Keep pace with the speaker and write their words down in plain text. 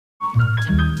So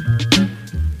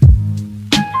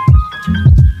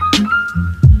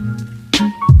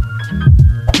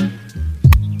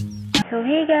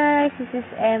hey guys, this is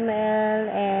ML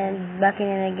and back in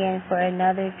again for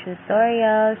another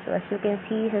tutorial. So as you can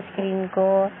see sa screen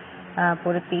ko,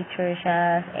 puro picture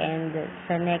siya, and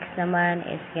sa next naman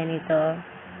is ganito.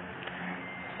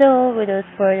 So without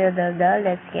further ado,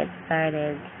 let's get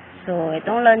started. So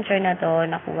itong launcher na to,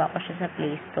 nakuha ko siya sa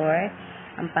Play Store.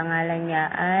 Ang pangalan niya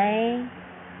ay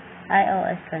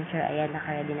iOS launcher. Ayan,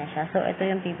 naka-ready na siya. So ito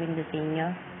yung pipindutin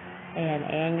nyo.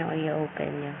 Ayan yung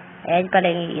i-open nyo. Ayan pala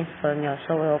yung i-install nyo.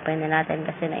 So, open na natin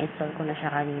kasi na-install ko na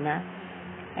siya kanina.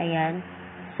 Ayan.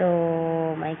 So,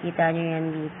 makikita nyo yan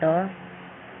dito.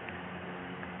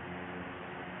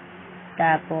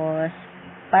 Tapos,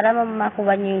 para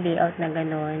makuha nyo yung layout na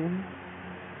ganun,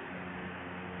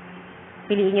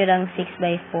 piliin nyo lang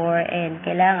 6x4 and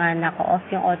kailangan naka-off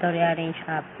yung auto-rearrange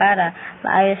ka para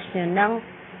maayos nyo ng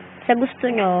sa gusto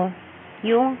nyo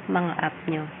yung mga app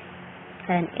nyo.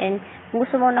 And kung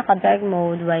gusto mo naka-dark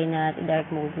mode, why not? I-dark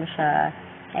mode mo siya.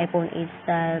 iPhone 8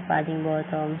 style, padding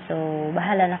bottom. So,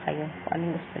 bahala na kayo kung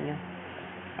anong gusto nyo.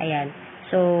 Ayan.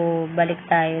 So, balik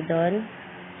tayo doon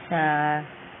sa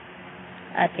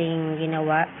ating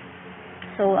ginawa.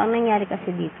 So, ang nangyari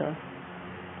kasi dito,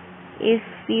 if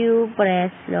you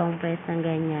long press ng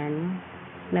ganyan,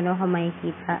 meron ka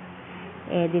makikita.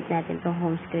 Edit natin itong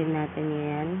home screen natin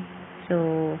yan. So,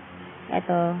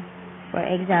 eto, for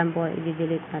example,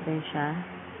 i-delete natin siya.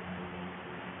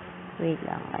 Wait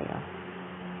lang kayo.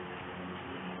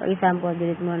 For example,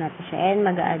 delete muna natin siya and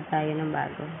mag-a-add tayo ng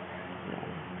bago.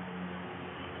 Ayan.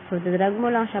 So, drag mo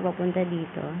lang siya papunta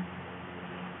dito.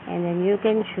 And then, you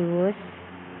can choose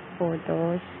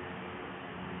photos.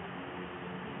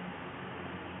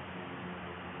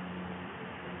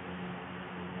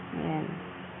 Ayan.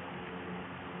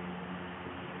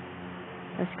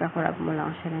 Tapos, kakurap mo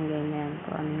lang siya ng ganyan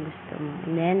kung anong gusto mo.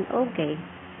 And then, okay.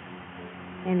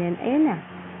 And then, ayun na.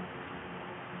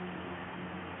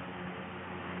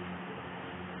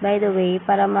 By the way,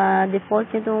 para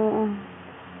ma-default itong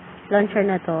launcher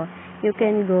na to, you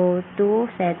can go to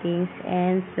settings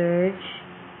and search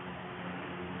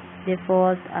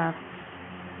default app.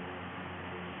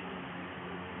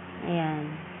 Ayan.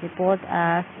 Default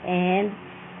app and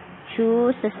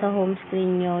choose sa home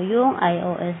screen nyo yung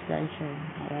iOS launcher.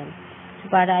 Ayan.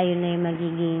 So, para ayun na yung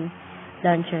magiging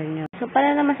launcher nyo. So,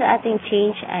 para naman sa ating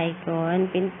change icon,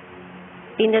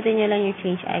 pindutin nyo lang yung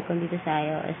change icon dito sa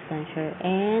iOS launcher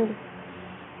and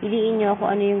piliin nyo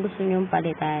kung ano yung gusto nyong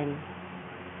palitan.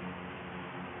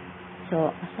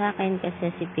 So, sa akin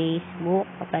kasi si Facebook,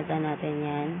 papalitan natin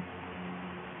yan.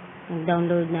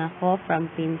 Nag-download na ako from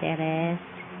Pinterest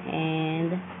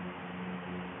and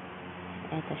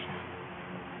eto siya.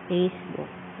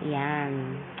 Facebook.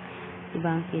 Yan.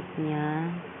 Ibang cute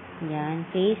niya. Yan.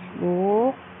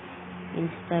 Facebook.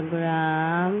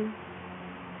 Instagram.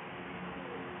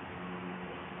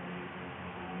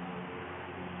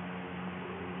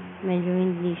 Medyo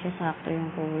hindi siya sakto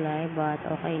yung kulay, but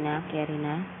okay na. Carry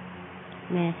na.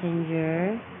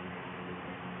 Messenger.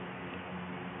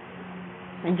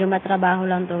 Medyo matrabaho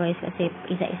lang to guys kasi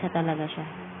isa-isa talaga siya.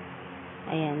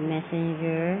 Ayan.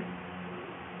 Messenger.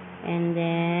 And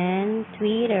then,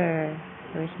 Twitter.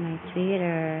 Where's my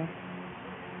Twitter?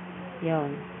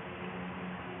 Yon.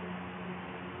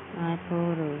 My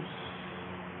photos.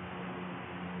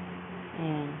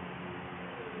 Ayan.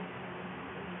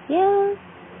 Yeah.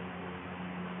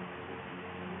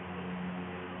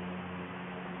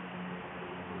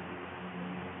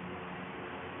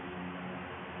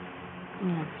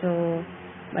 Ayan. So,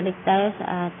 balik tayo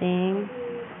sa ating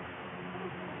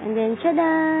and then,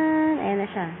 shadan! Ayan na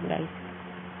siya, guys.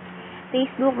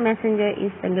 Facebook, Messenger,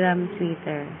 Instagram,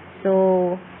 Twitter. So,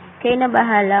 kayo na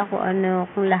bahala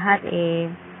kung lahat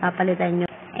papalitan nyo.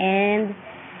 And,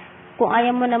 kung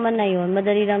ayaw mo naman na yun,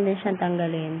 madali lang din siyang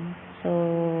tanggalin. So,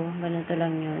 ganito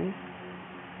lang yun.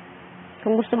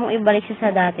 Kung gusto mong ibalik siya sa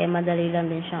dati, madali lang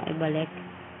din siyang ibalik.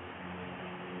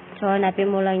 So, hanapin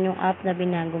mo lang yung app na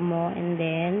binago mo, and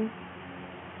then,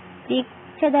 click,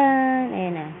 shadan!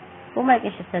 Ayan na. Bumalik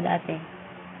siya sa dati.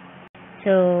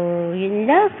 So, yun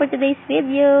lang for today's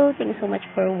video. Thank you so much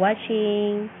for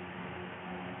watching.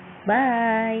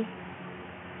 Bye!